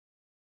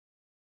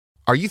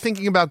Are you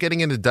thinking about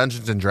getting into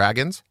Dungeons &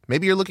 Dragons?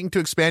 Maybe you're looking to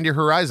expand your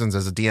horizons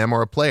as a DM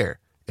or a player.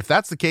 If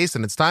that's the case,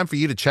 then it's time for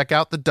you to check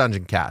out the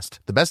Dungeon Cast,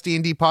 the best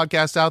D&D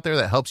podcast out there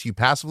that helps you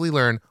passively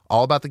learn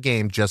all about the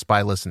game just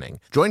by listening.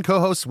 Join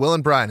co-hosts Will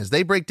and Brian as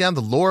they break down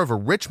the lore of a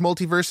rich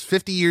multiverse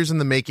 50 years in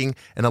the making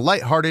in a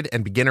lighthearted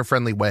and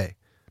beginner-friendly way.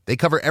 They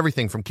cover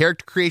everything from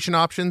character creation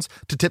options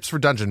to tips for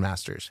dungeon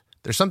masters.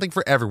 There's something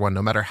for everyone,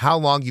 no matter how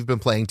long you've been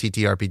playing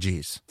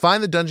TTRPGs.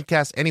 Find the Dungeon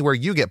Cast anywhere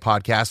you get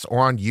podcasts or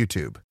on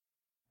YouTube.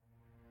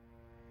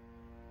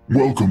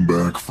 Welcome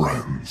back,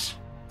 friends.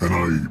 And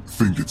I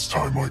think it's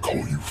time I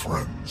call you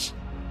friends.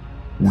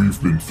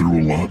 We've been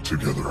through a lot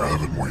together,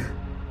 haven't we?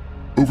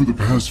 Over the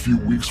past few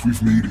weeks,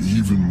 we've made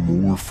even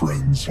more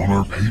friends on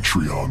our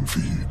Patreon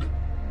feed.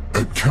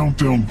 At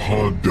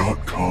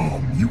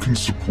countdownpod.com, you can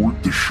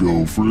support the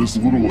show for as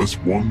little as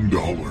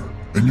 $1,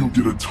 and you'll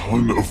get a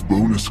ton of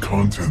bonus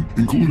content,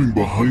 including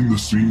behind the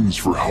scenes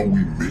for how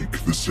we make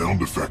the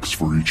sound effects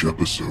for each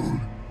episode.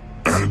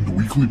 And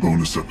weekly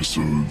bonus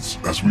episodes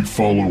as we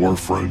follow our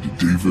friend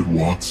David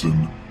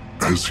Watson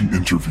as he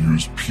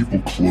interviews people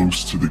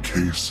close to the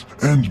case,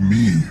 and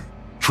me,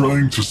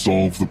 trying to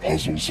solve the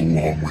puzzles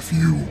along with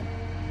you.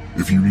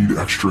 If you need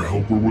extra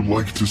help or would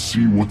like to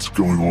see what's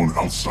going on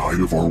outside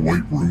of our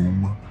white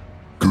room,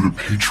 go to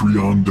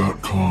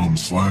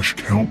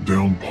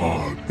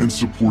patreon.com/countdownpod and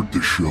support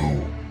the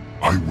show.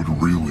 I would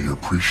really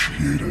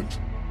appreciate it.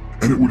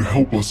 And it would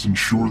help us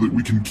ensure that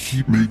we can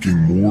keep making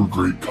more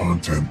great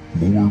content,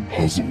 more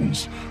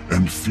puzzles,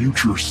 and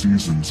future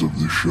seasons of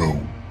the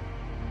show.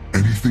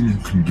 Anything you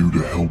can do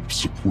to help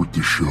support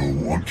the show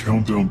on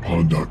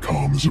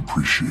countdownpod.com is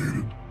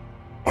appreciated.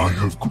 I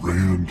have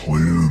grand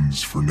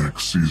plans for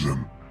next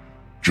season.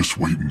 Just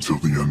wait until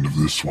the end of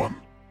this one.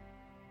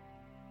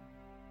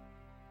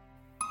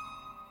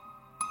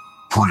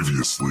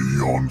 Previously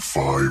on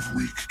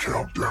 5-Week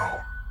Countdown.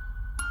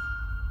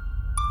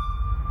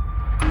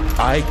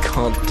 I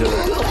can't do it.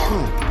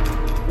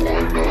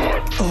 Why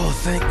not? Oh,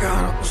 thank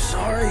God, I'm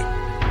sorry.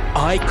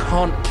 I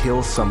can't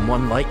kill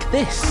someone like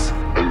this.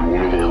 And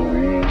one of our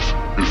rules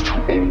is to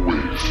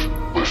always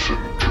listen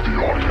to the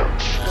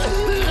audience.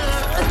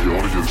 The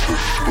audience has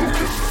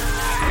spoken.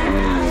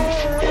 Rules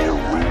are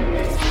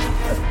rules.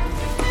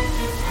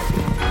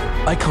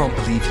 I can't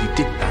believe you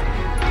did that.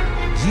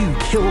 You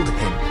killed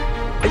him.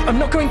 I'm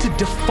not going to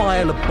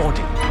defile a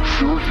body.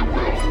 Sure you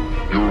will.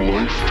 Your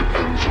life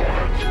depends on it.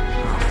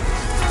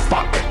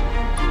 Fuck.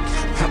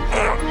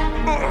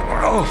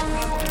 Oh.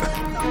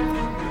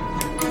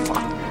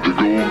 The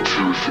gold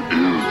tooth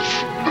is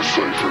the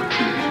cipher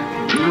key.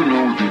 Do you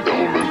know the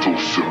elemental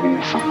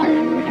symbol for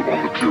gold on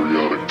the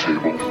periodic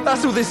table?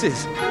 That's all this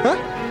is, huh?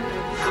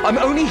 I'm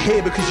only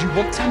here because you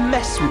want to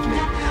mess with me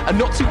and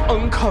not to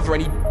uncover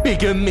any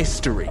bigger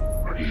mystery.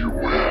 You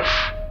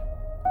wish.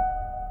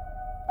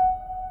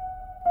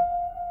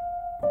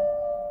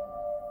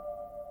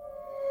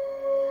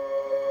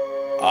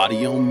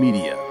 Audio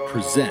Media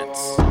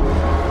presents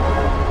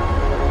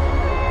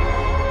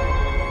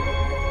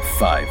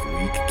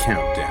 5-Week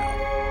Countdown.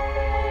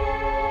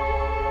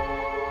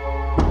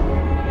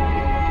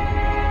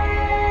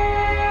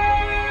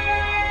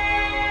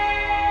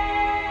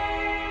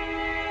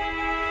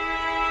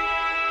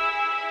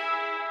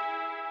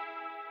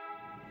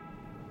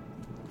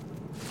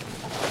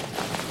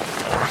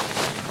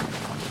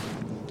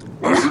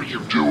 What are you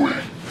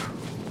doing?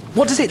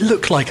 What does it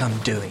look like I'm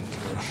doing?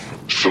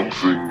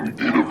 Something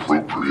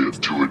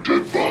inappropriate to a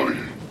dead body.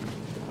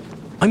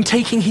 I'm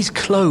taking his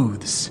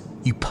clothes,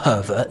 you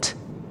pervert.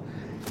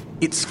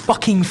 It's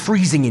fucking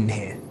freezing in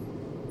here.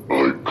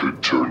 I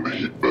could turn the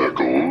heat back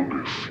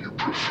on if you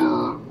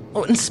prefer.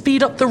 Oh, and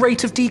speed up the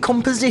rate of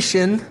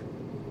decomposition?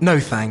 No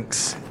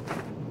thanks.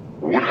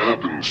 What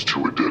happens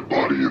to a dead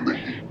body in the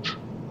heat?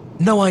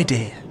 No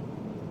idea.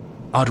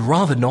 I'd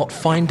rather not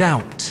find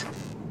out.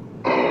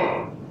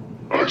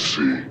 I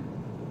see.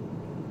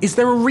 Is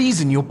there a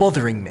reason you're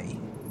bothering me?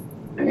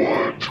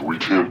 What? We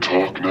can't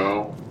talk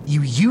now?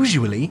 You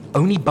usually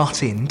only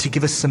butt in to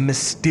give us some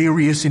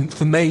mysterious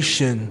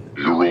information.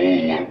 You're all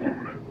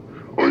alone.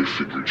 I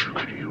figured you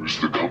could use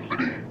the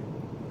company.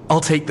 I'll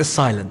take the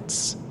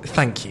silence.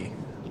 Thank you.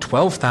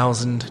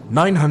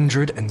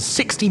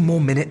 12,960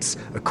 more minutes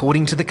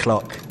according to the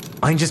clock.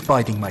 I'm just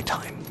biding my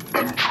time.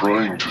 I'm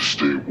trying to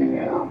stay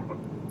warm.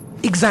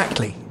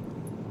 Exactly.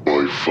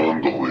 By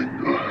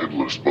fondling a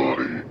headless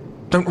body.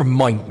 Don't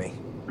remind me.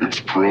 It's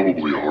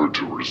probably hard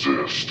to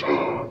resist,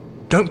 huh?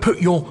 Don't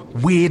put your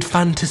weird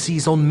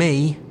fantasies on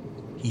me.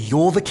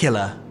 You're the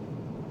killer.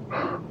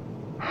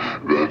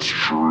 That's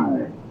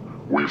true.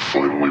 We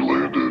finally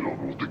landed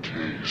on what the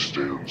K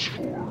stands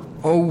for.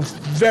 Oh,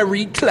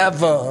 very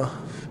clever.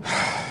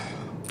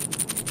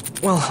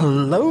 Well,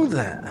 hello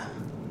there.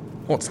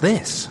 What's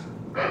this?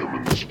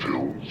 Hammond's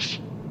pills.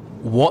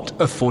 What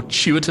a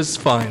fortuitous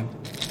find.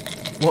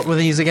 What were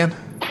these again?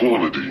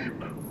 Clonidine.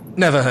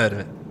 Never heard of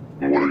it.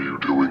 What are you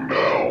doing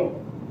now?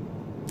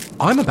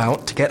 I'm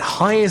about to get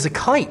high as a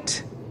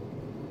kite.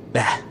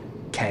 There,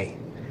 Kay.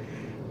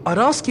 I'd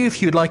ask you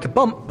if you'd like a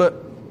bump,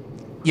 but,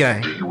 you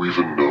know. Do you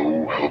even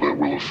know how that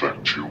will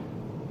affect you?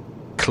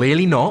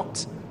 Clearly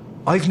not.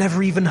 I've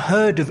never even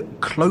heard of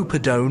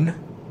clopidone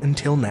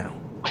until now.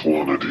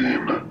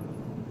 Clonidine.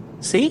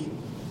 See?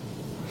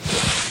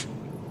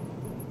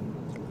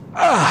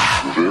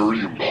 Very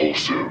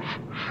impulsive.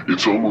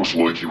 It's almost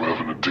like you have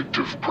an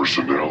addictive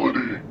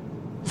personality.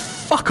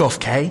 Fuck off,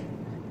 Kay.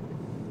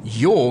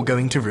 You're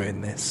going to ruin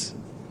this.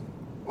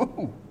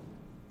 Ooh.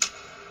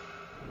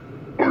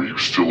 Are you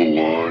still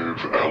alive,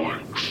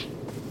 Alex?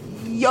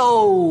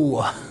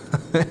 Yo!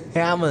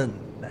 Hammond.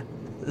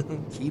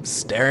 Keep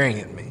staring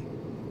at me.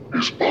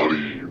 His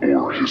body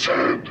or his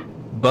head?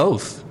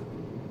 Both.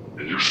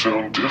 You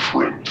sound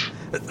different.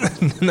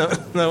 No,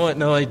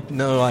 I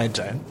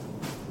don't.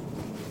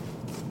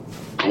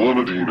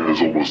 Clonidine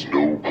has almost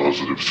no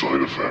positive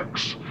side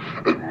effects.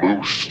 At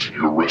most,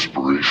 your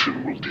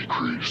respiration will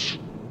decrease.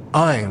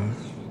 I'm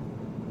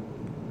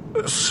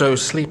so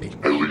sleepy.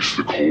 At least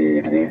the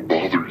cold won't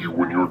bother you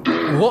when you're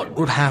dead. What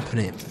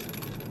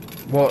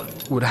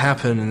would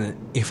happen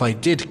if I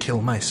did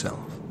kill myself?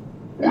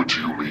 What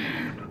do you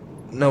mean?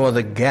 No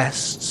other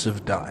guests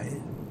have died.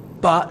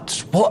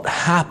 But what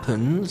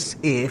happens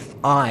if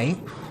I,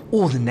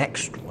 or the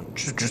next one,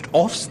 just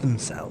offs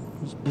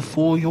themselves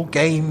before your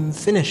game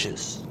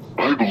finishes?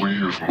 I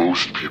believe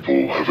most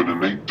people have an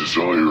innate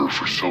desire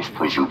for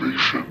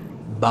self-preservation.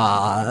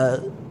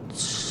 But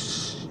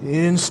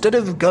instead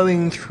of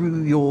going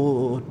through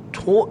your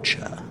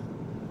torture,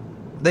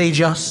 they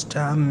just,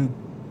 well,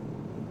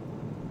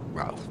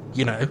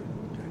 you know.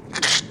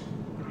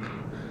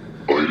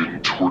 I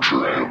didn't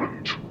torture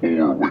Hammond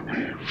or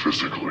Whitney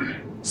physically.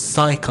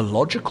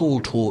 Psychological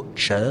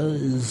torture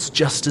is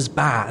just as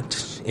bad,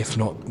 if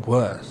not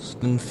worse,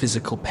 than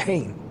physical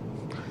pain.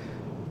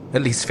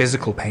 At least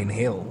physical pain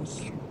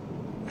heals.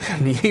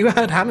 You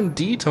had Hammond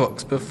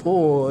detox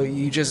before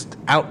you just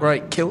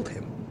outright killed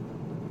him.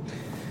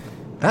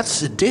 That's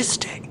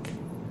sadistic.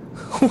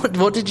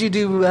 What did you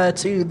do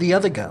to the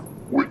other girl?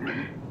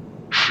 Whitney,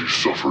 she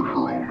suffered her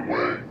own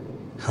way.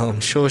 Oh, I'm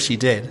sure she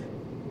did.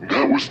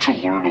 That was to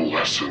learn a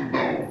lesson,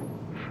 though.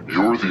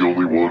 You're the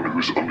only one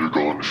who's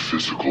undergone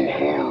physical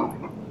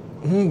harm.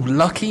 Ooh,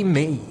 lucky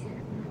me.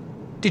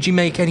 Did you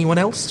make anyone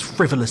else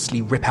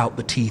frivolously rip out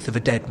the teeth of a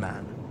dead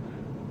man?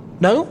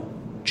 No?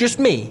 Just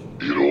me?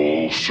 It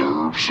all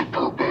serves a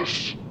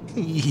purpose.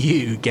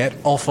 You get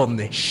off on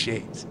this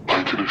shit.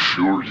 I can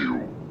assure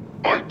you,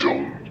 I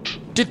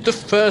don't. Did the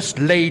First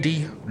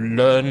Lady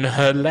learn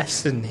her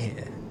lesson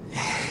here?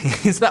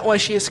 Is that why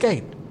she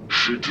escaped?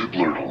 She did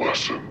learn a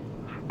lesson,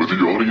 but the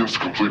audience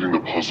completing the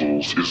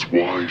puzzles is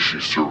why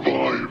she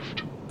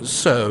survived.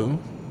 So,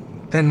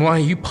 then why are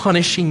you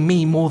punishing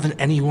me more than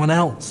anyone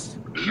else?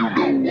 You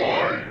know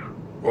why.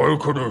 I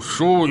can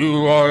assure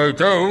you I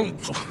don't.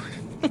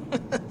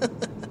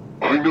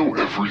 I know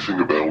everything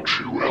about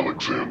you,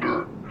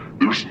 Alexander.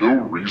 There's no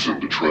reason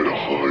to try to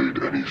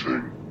hide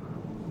anything.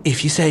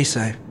 If you say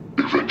so.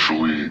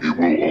 Eventually, it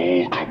will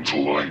all come to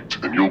light,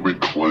 and you'll be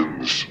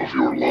cleansed of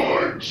your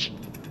lies.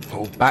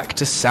 Oh, back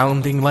to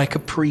sounding like a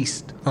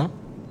priest, huh?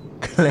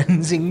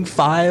 Cleansing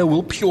fire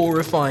will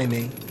purify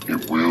me.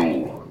 It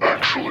will,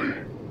 actually.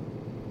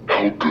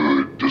 How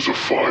good does a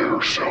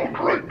fire sound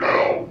right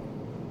now?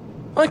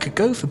 I could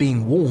go for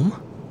being warm.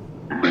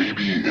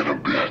 Maybe in a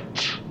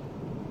bit.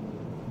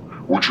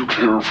 Would you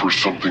care for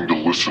something to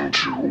listen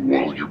to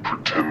while you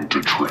pretend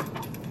to trip?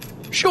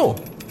 Sure.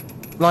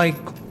 Like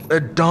a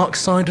Dark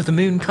Side of the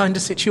Moon kind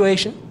of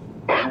situation?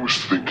 I was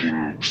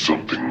thinking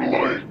something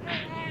like...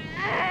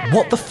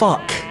 What the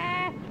fuck?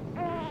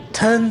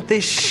 Turn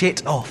this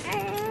shit off.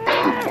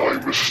 My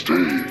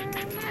mistake.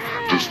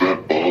 Does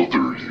that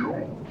bother you?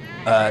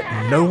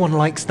 No one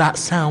likes that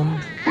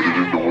sound. But it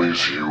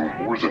annoys you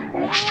more than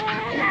most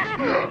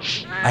people,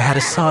 yes. I had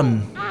a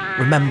son,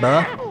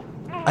 remember?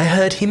 I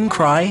heard him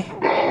cry.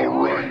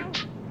 All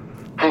right.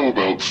 How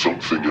about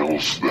something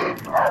else then?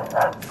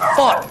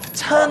 Fuck!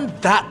 Turn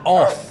that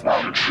off!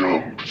 You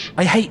jumped.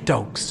 I hate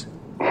dogs.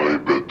 I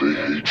bet they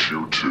hate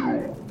you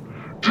too.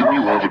 Didn't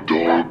you have a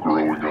dog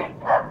growing up?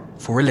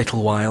 For a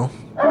little while.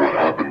 What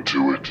happened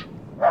to it?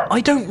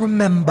 I don't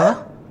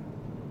remember.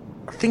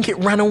 I think it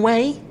ran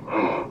away.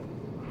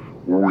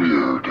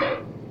 Weird.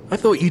 I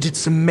thought you did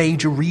some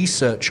major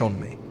research on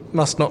me.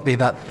 Must not be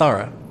that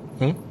thorough.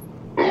 Oh,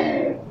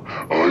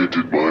 I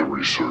did my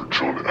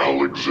research on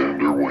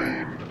Alexander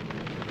Wayne.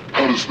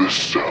 How does this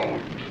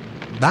sound?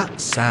 That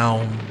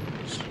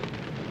sounds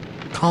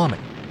calming.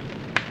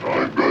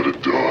 I bet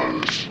it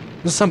does.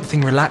 There's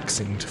something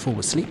relaxing to fall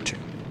asleep to.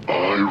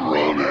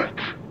 Ironic.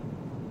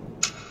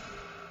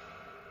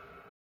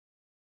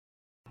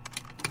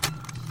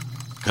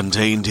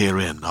 Contained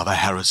herein are the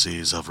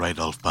heresies of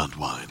Radolf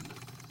Burntwine,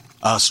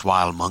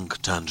 erstwhile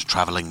monk turned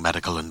traveling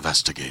medical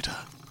investigator.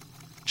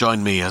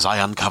 Join me as I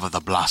uncover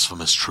the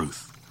blasphemous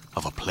truth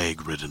of a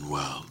plague-ridden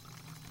world,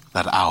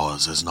 that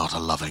ours is not a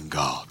loving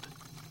God,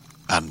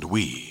 and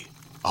we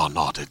are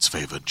not its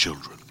favored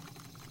children.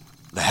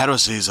 The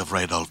heresies of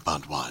Radolf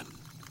Burntwine,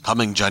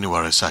 coming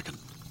January 2nd,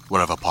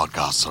 wherever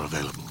podcasts are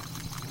available.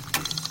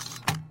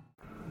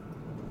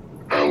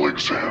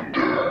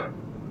 Alexander.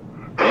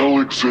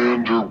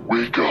 Alexander,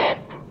 wake up.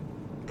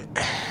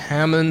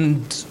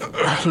 Hammond,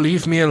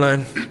 leave me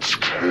alone. It's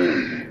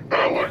Kay,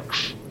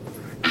 Alex.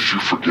 Did you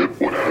forget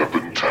what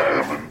happened to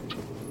Hammond?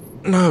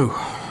 No.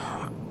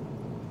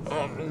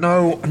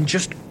 No, I'm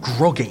just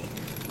groggy.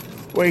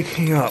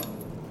 Waking up.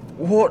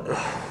 What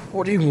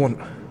do you want?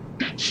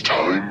 It's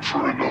time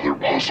for another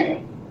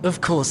puzzle. Of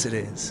course it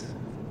is.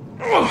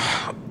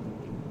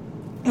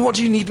 What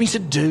do you need me to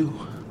do?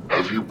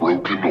 Have you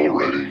broken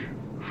already?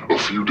 A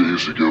few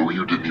days ago,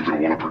 you didn't even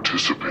want to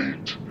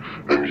participate.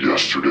 And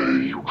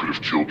yesterday, you could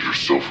have killed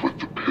yourself with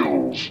the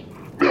pills.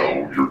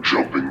 Now, you're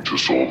jumping to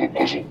solve a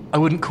puzzle. I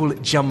wouldn't call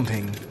it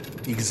jumping,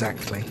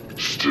 exactly.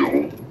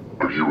 Still,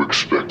 are you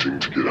expecting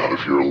to get out of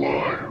here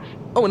alive?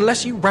 Oh,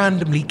 unless you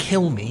randomly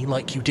kill me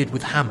like you did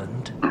with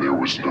Hammond. There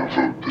was no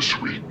vote this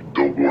week,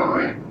 don't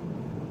worry.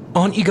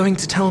 Aren't you going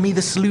to tell me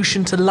the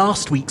solution to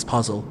last week's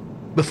puzzle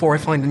before I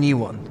find a new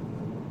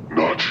one?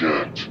 Not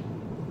yet.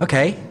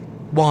 Okay,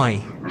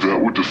 why?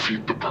 That would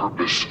defeat the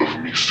purpose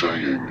of me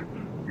saying,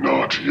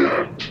 not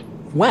yet.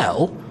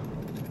 Well,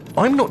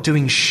 I'm not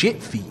doing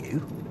shit for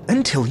you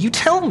until you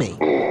tell me.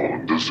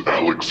 Oh, does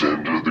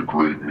Alexander the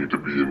Great need to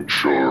be in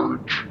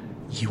charge?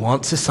 You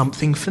answer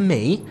something for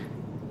me,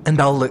 and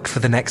I'll look for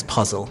the next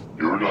puzzle.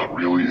 You're not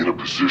really in a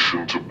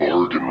position to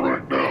bargain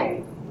right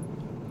now.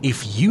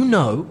 If you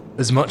know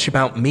as much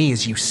about me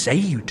as you say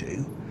you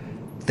do,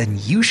 then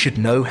you should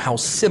know how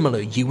similar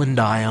you and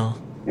I are.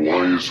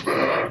 Why is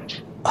that?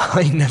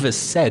 I never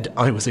said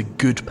I was a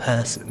good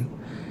person,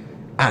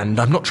 and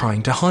I'm not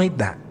trying to hide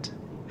that.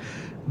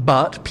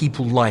 But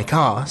people like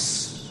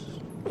us,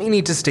 we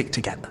need to stick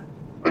together.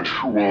 And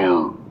who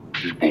are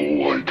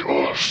people like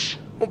us?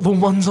 The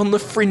ones on the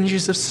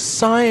fringes of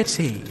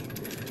society.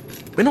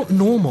 We're not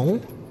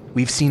normal.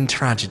 We've seen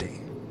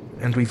tragedy,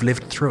 and we've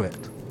lived through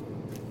it.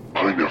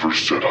 I never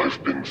said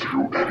I've been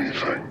through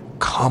anything.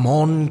 Come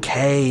on,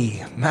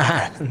 Kay,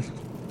 man.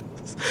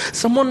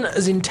 Someone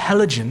as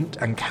intelligent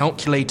and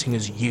calculating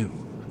as you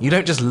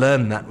don't just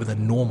learn that with a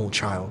normal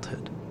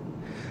childhood.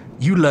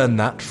 You learn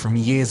that from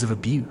years of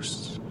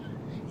abuse.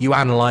 You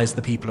analyze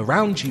the people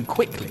around you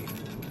quickly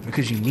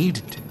because you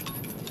needed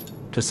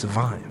to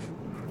survive.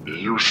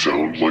 You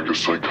sound like a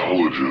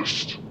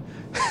psychologist.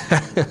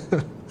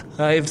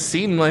 I've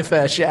seen my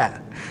fair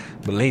share,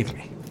 believe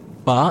me.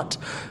 But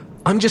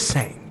I'm just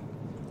saying,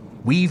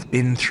 we've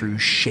been through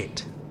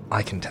shit,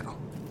 I can tell.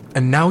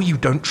 And now you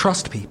don't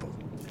trust people.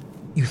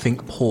 You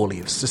think poorly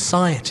of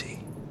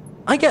society.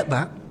 I get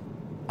that.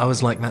 I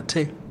was like that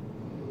too.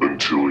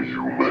 Until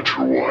you met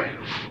your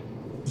wife.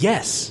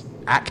 Yes,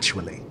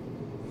 actually.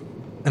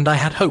 And I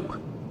had hope.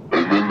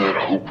 And then that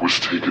hope was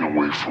taken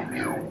away from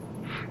you.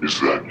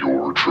 Is that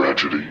your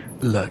tragedy?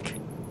 Look,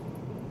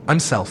 I'm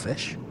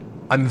selfish.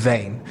 I'm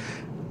vain.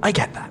 I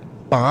get that.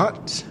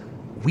 But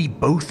we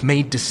both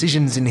made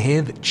decisions in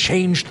here that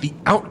changed the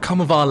outcome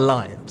of our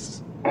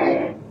lives.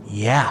 Oh,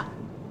 Yeah.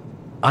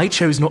 I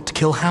chose not to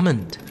kill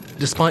Hammond,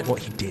 despite what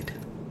he did.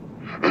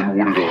 and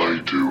what did I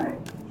do?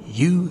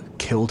 You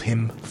killed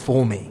him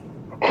for me.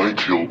 I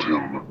killed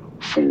him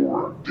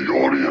for the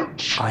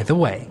audience. Either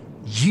way,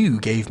 you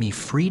gave me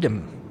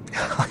freedom.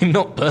 I'm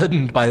not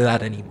burdened by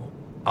that anymore.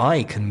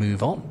 I can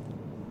move on.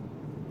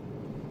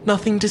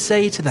 Nothing to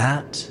say to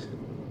that.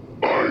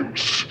 I'm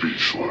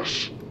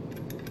speechless.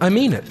 I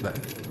mean it, though.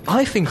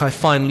 I think I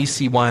finally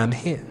see why I'm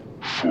here.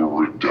 For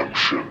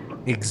redemption.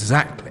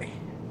 Exactly.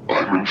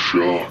 I'm in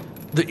shock.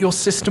 That your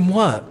system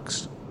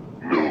works.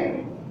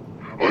 No.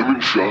 I'm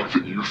in shock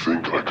that you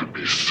think I could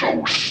be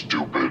so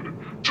stupid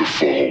to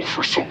fall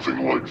for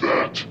something like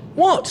that.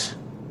 What?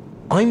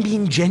 I'm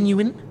being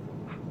genuine?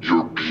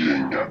 You're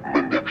being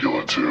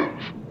manipulative,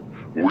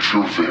 which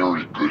you're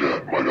very good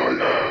at, might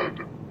I add.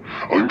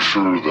 I'm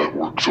sure that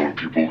works on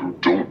people who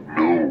don't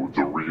know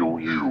the real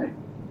you.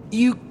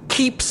 You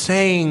keep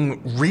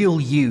saying real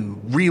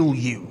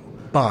you,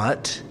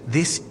 but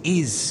this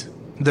is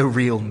the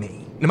real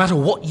me. No matter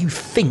what you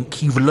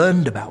think you've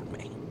learned about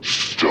me.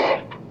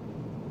 Stop.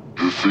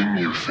 The thing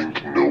you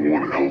think no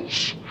one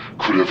else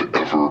could have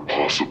ever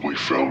possibly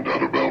found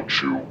out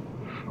about you,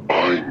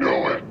 I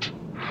know it.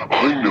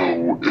 I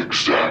know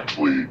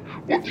exactly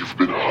what you've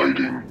been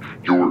hiding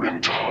your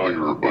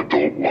entire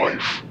adult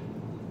life.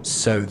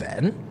 So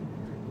then,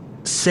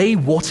 say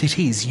what it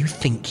is you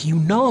think you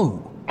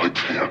know. I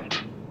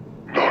can't.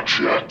 Not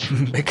yet.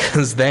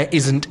 Because there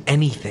isn't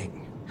anything.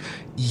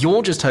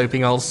 You're just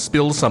hoping I'll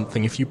spill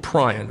something if you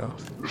pry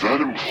enough. That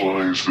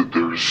implies that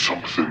there's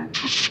something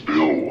to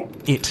spill.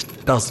 It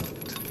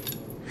doesn't.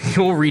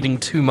 You're reading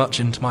too much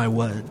into my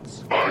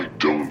words. I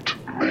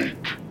don't make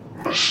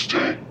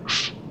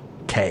mistakes.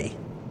 Kay,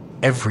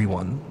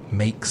 everyone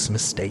makes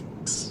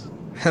mistakes.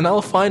 And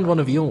I'll find one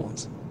of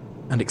yours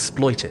and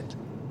exploit it.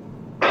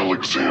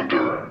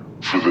 Alexander,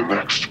 for the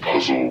next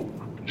puzzle,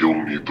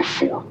 you'll need the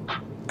fork.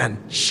 And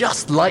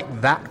just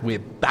like that, we're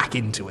back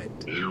into it.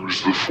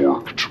 Use the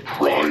fork to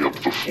pry up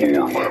the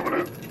floor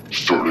laminate,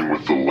 starting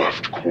with the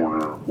left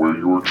corner where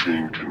your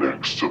chain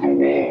connects to the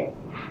wall.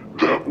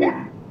 That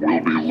one will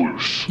be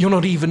loose. You're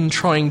not even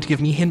trying to give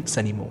me hints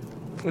anymore.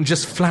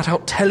 Just flat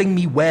out telling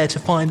me where to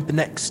find the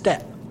next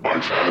step.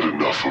 I've had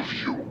enough of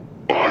you.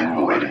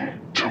 I'm ready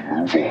to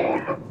move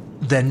on.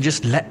 Then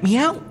just let me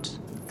out,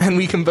 and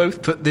we can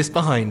both put this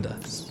behind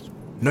us.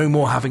 No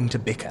more having to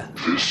bicker.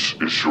 This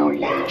is your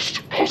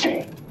last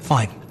puzzle.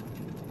 Fine.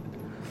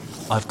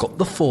 I've got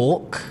the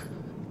fork.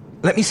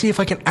 Let me see if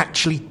I can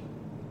actually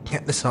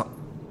get this up.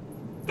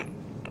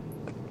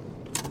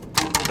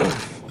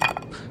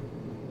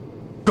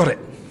 Got it.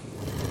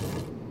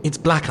 It's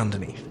black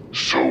underneath.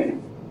 So,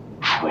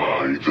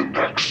 try the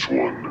next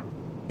one.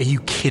 Are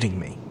you kidding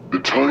me? The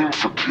time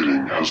for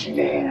kidding has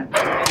long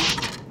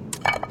passed.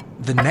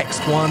 The next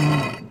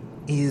one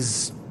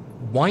is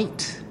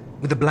white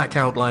with a black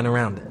outline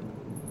around it.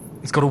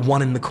 It's got a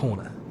 1 in the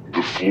corner.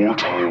 The floor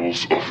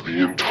tiles of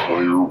the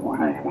entire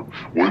room,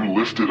 when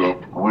lifted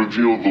up,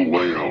 reveal the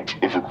layout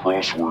of a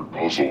crossword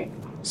puzzle.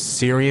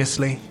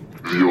 Seriously?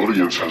 The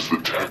audience has the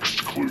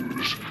text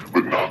clues,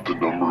 but not the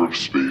number of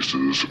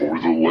spaces or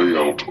the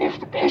layout of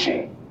the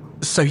puzzle.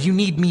 So you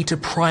need me to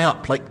pry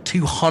up like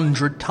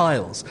 200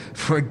 tiles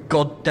for a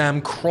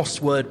goddamn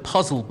crossword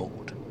puzzle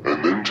board?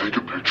 And then take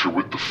a picture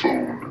with the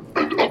phone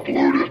and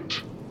upload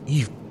it.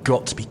 You've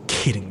got to be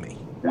kidding me.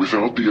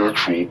 Without the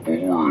actual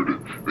board,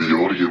 the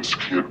audience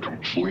can't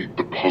complete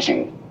the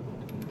puzzle.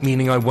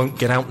 Meaning I won't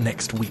get out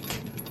next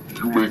week.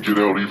 You may get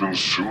out even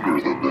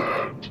sooner than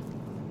that.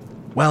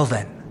 Well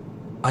then,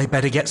 I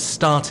better get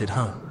started,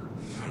 huh?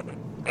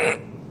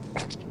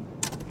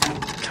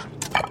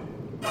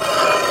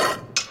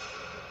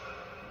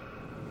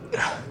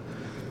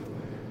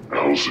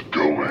 How's it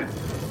going?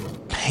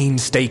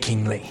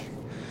 Painstakingly.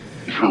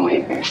 You're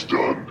almost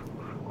done.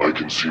 I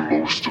can see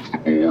most of the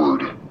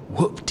board.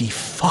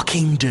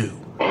 Whoop-de-fucking-do.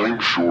 I'm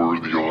sure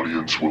the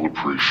audience will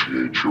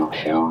appreciate your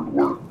hard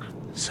work.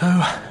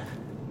 So,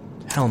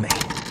 tell me,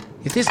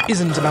 if this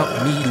isn't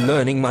about me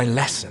learning my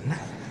lesson,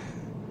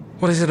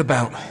 what is it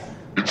about?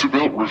 It's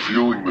about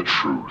revealing the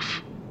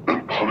truth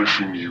and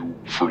punishing you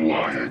for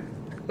lying.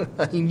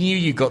 I knew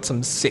you got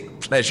some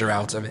sick pleasure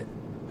out of it.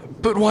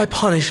 But why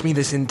punish me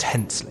this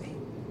intensely?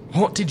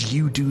 What did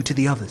you do to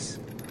the others?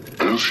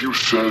 As you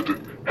said,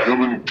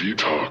 Hammond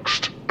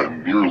detoxed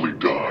and nearly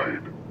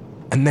died.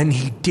 And then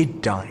he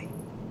did die.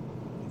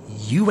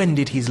 You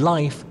ended his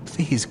life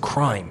for his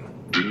crime.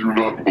 Do you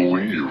not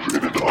believe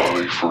in an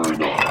eye for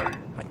an eye?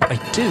 I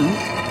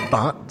do,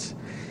 but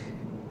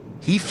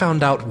he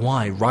found out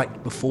why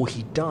right before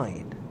he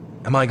died.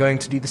 Am I going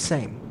to do the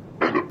same?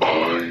 An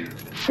eye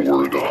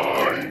for an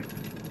eye,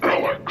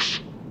 Alex.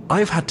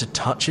 I've had to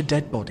touch a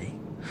dead body,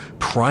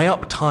 pry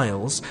up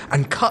tiles,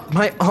 and cut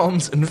my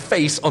arms and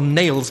face on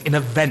nails in a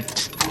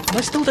vent. And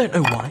I still don't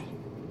know why.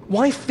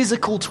 Why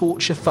physical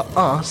torture for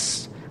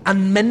us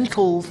and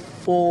mental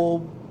for...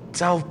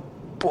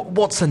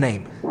 what's her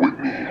name?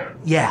 Whitney.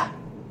 Yeah,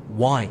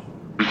 why?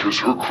 Because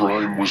her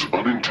crime was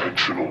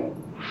unintentional.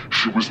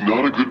 She was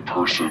not a good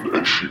person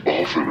and she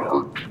often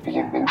hurt people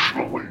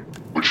emotionally.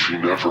 But she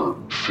never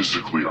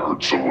physically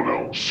hurt someone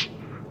else.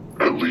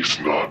 At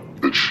least not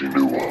that she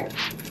knew of.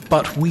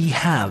 But we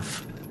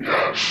have.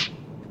 Yes.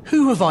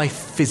 Who have I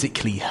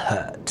physically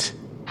hurt?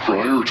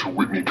 Prior to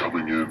Whitney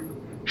coming in,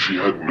 she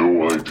had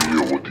no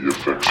idea what the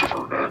effects of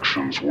her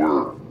actions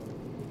were.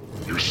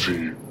 You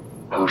see,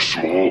 her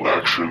small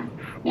action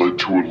led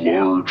to a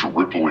large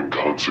rippling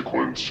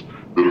consequence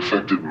that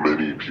affected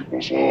many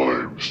people's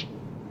lives.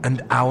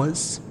 And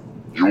ours?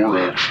 Your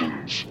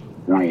actions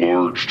were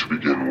large to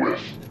begin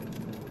with,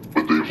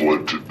 but they've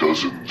led to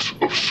dozens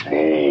of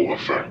small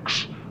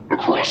effects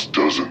across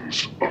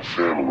dozens of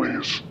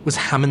families. Was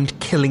Hammond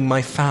killing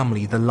my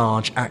family the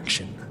large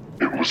action?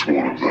 It was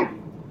one of them.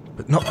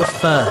 But not the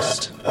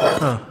first.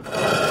 Oh.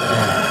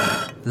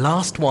 Yeah.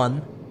 Last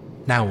one.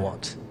 Now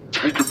what?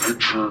 Take a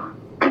picture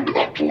and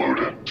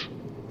upload it.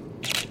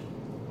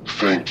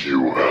 Thank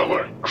you,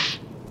 Alex.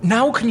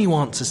 Now can you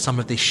answer some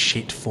of this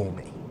shit for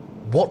me?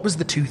 What was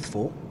the tooth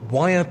for?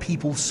 Why are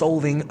people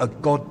solving a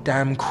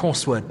goddamn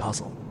crossword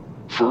puzzle?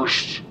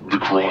 First, the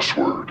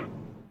crossword.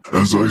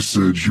 As I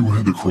said, you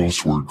had the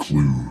crossword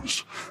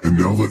clues, and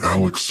now that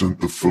Alex sent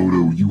the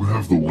photo, you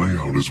have the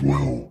layout as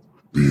well.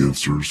 The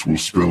answers will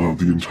spell out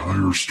the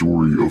entire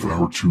story of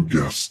our two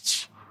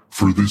guests.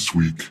 For this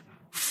week,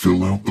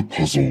 fill out the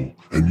puzzle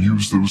and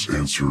use those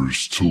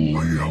answers to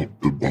lay out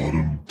the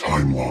bottom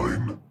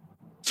timeline.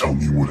 Tell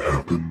me what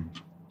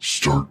happened,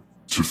 start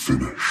to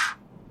finish.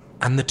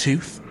 And the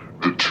tooth?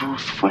 The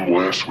tooth from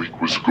last week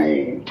was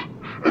gold,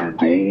 and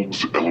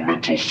gold's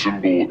elemental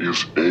symbol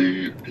is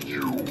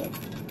AU.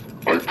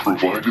 I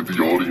provided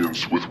the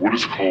audience with what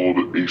is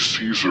called a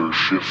Caesar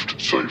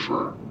shift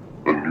cipher,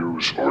 a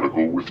news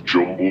article with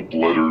jumbled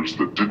letters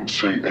that didn't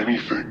say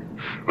anything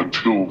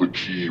until the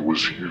key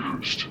was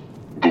used.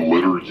 The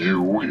letter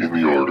U in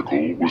the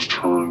article was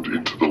turned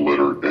into the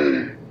letter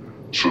A,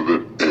 so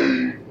that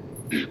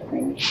A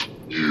equals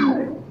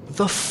U.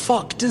 The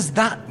fuck does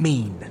that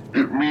mean?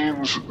 It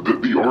means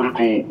that the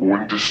article,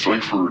 when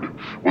deciphered,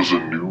 was a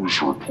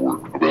news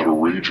report about a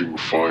raging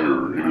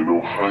fire in an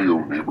Ohio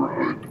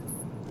neighborhood.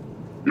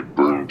 It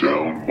burned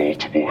down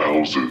multiple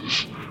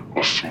houses,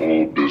 a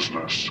small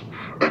business,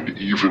 and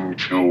even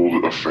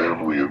killed a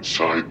family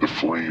inside the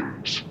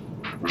flames.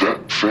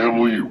 That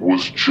family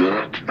was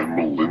Jack and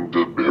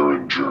Melinda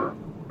Behringer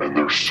and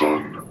their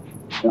son,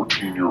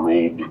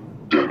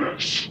 14-year-old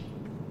Dennis.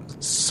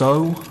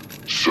 So,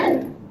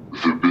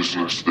 the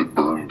business that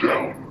burned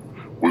down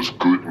was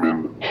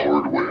Goodman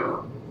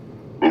Hardware,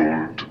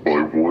 owned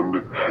by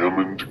one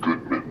Hammond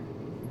Goodman.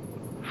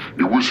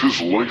 It was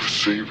his life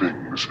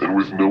savings, and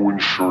with no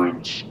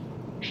insurance,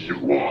 he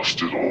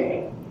lost it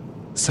all.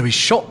 So his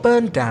shop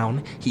burned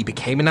down, he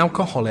became an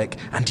alcoholic,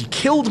 and he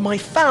killed my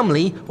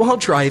family while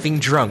driving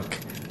drunk.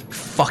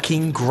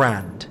 Fucking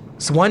grand.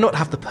 So why not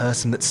have the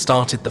person that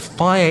started the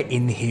fire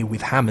in here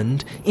with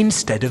Hammond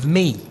instead of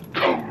me?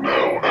 Come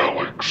now,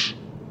 Alex.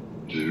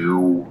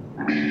 You,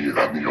 me,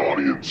 and the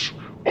audience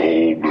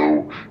all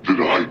know that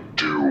I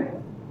do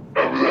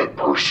have that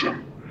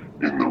person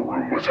in the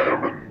room with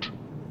Hammond.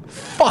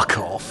 Fuck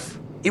off.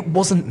 It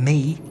wasn't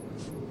me.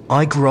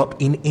 I grew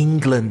up in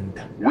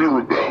England.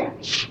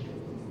 Whereabouts?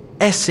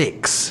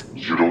 Essex.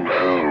 You don't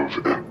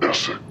have an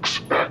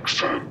Essex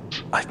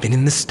accent. I've been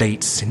in the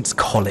States since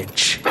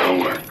college.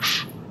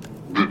 Alex,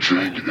 the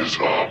jig is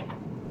up.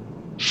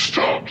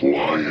 Stop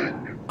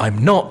lying.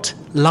 I'm not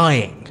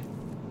lying.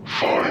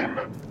 Fine.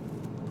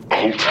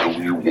 I'll tell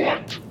you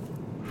what.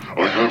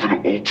 I have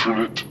an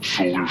alternate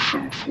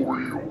solution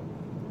for you.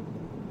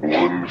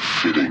 One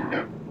fitting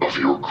of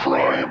your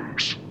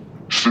crimes.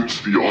 Since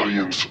the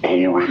audience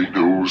already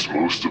knows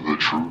most of the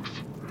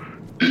truth,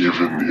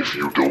 even if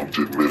you don't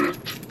admit it,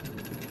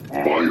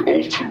 my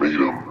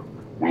ultimatum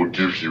will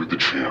give you the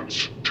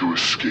chance to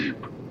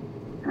escape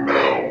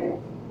now.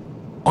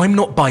 I'm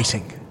not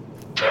biting.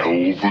 Tell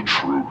the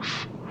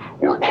truth,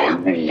 or I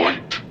will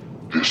light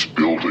this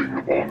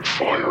building on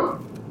fire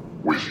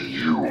with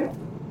you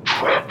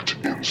trapped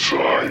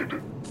inside.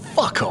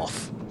 Fuck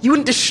off. You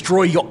wouldn't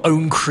destroy your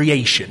own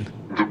creation.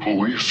 The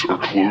police are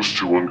close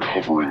to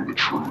uncovering the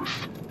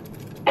truth.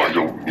 I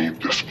don't need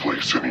this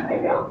place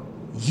anymore.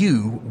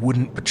 You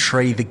wouldn't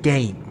betray the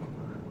game.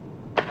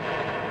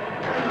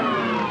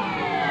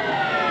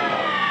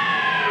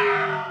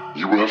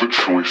 You have a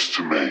choice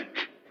to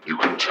make. You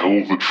can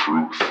tell the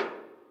truth,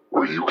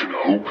 or you can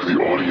hope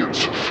the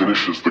audience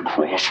finishes the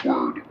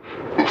crossword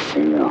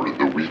before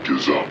the week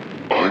is up.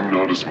 I'm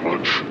not as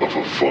much of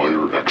a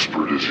fire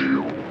expert as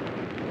you,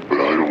 but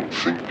I don't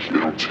think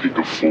it'll take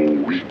a full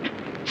week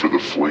for the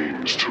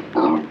flames to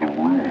burn the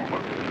room,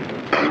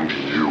 and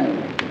you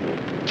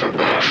to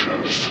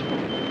ashes.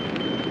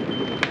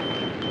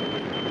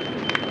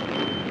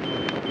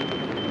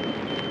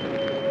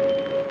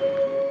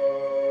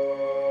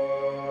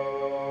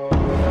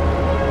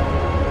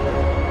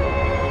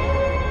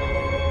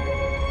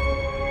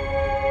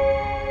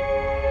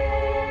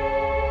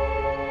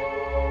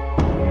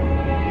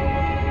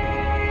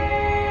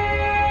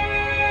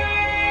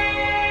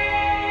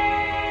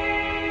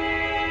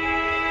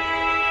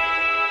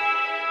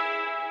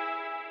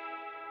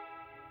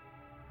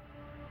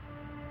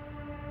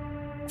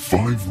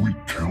 Five-Week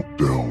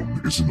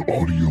Countdown is an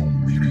audio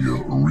media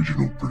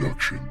original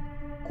production,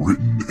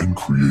 written and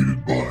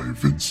created by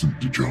Vincent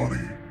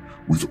DeJohnny,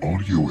 with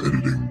audio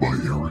editing by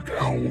Eric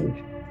Howell.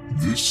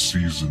 This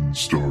season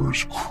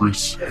stars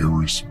Chris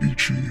Harris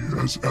Beachy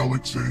as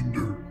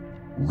Alexander,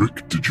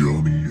 Rick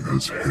DeJohnny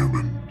as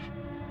Hammond,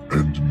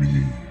 and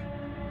me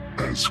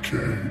as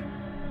Kay.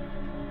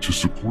 To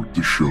support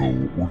the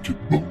show or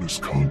get bonus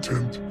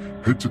content,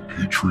 head to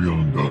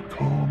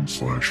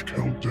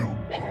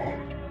patreon.com/countdownpod.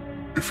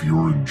 If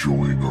you're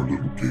enjoying our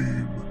little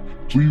game,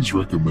 please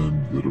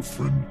recommend that a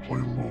friend play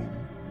along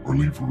or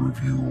leave a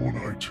review on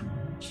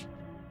iTunes.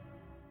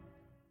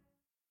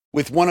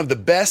 With one of the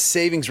best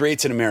savings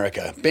rates in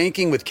America,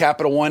 banking with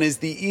Capital One is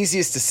the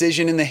easiest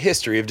decision in the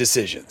history of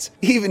decisions.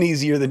 Even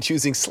easier than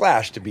choosing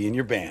Slash to be in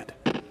your band.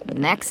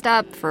 Next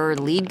up for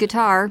lead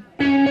guitar.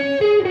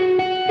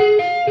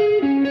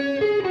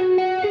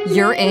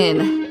 You're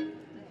in.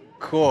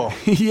 Cool.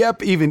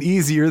 Yep, even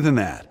easier than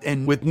that.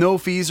 And with no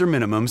fees or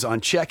minimums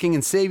on checking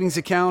and savings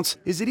accounts,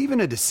 is it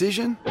even a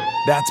decision?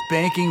 That's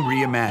banking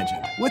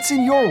reimagined. What's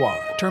in your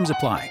wallet? Terms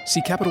apply.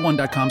 See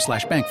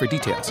CapitalOne.com/bank for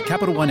details.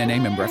 Capital One N.A.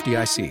 member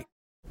FDIC.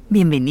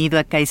 Bienvenido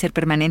a Kaiser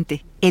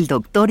Permanente. El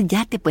doctor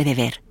ya te puede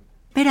ver.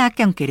 Verá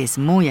que aunque eres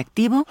muy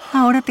activo,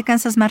 ahora te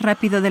cansas más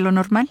rápido de lo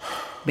normal.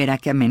 Verá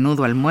que a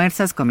menudo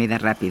almuerzas comida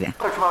rápida.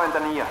 Próxima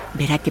ventanilla.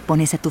 Verá que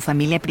pones a tu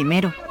familia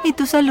primero y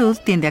tu salud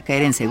tiende a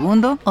caer en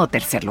segundo o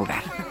tercer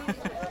lugar.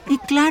 Y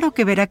claro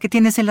que verá que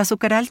tienes el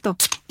azúcar alto,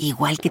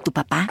 igual que tu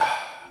papá.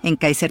 En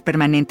Kaiser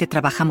Permanente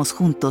trabajamos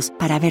juntos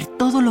para ver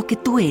todo lo que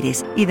tú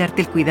eres y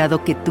darte el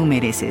cuidado que tú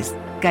mereces.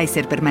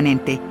 Kaiser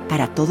Permanente,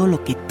 para todo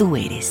lo que tú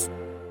eres.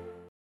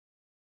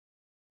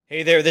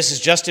 Hey there, this is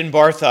Justin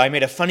Bartha. I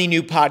made a funny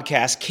new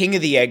podcast, King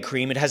of the Egg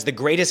Cream. It has the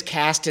greatest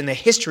cast in the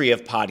history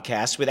of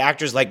podcasts with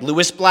actors like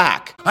Louis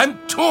Black. I'm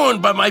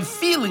torn by my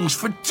feelings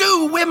for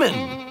two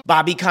women.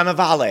 Bobby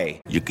Cannavale.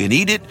 You can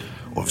eat it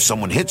Or if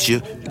someone hits you,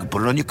 you can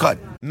put it on your cut.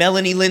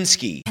 Melanie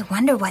Linsky. I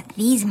wonder what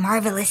these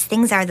marvelous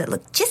things are that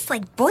look just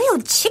like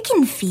boiled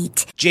chicken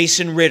feet.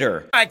 Jason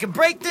Ritter. I can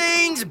break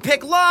things and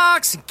pick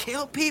locks and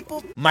kill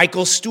people.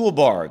 Michael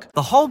Stuhlbarg.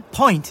 The whole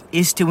point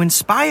is to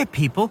inspire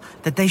people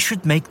that they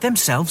should make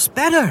themselves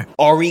better.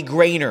 Ari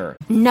Grainer.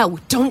 No,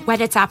 don't whet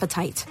its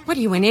appetite. What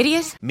are you, an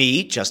idiot?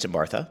 Me, Justin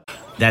Bartha.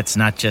 That's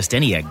not just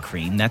any egg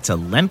cream, that's a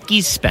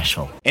Lemke's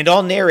special. And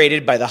all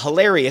narrated by the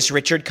hilarious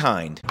Richard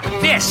Kind.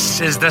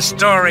 This is the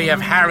story of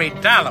Harry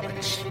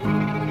Dalowitz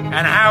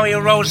and how he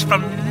rose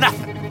from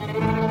nothing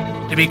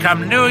to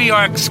become New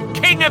York's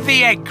King of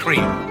the Egg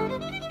Cream.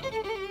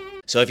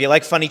 So if you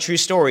like funny true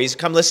stories,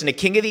 come listen to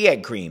King of the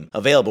Egg Cream,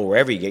 available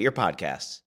wherever you get your podcasts.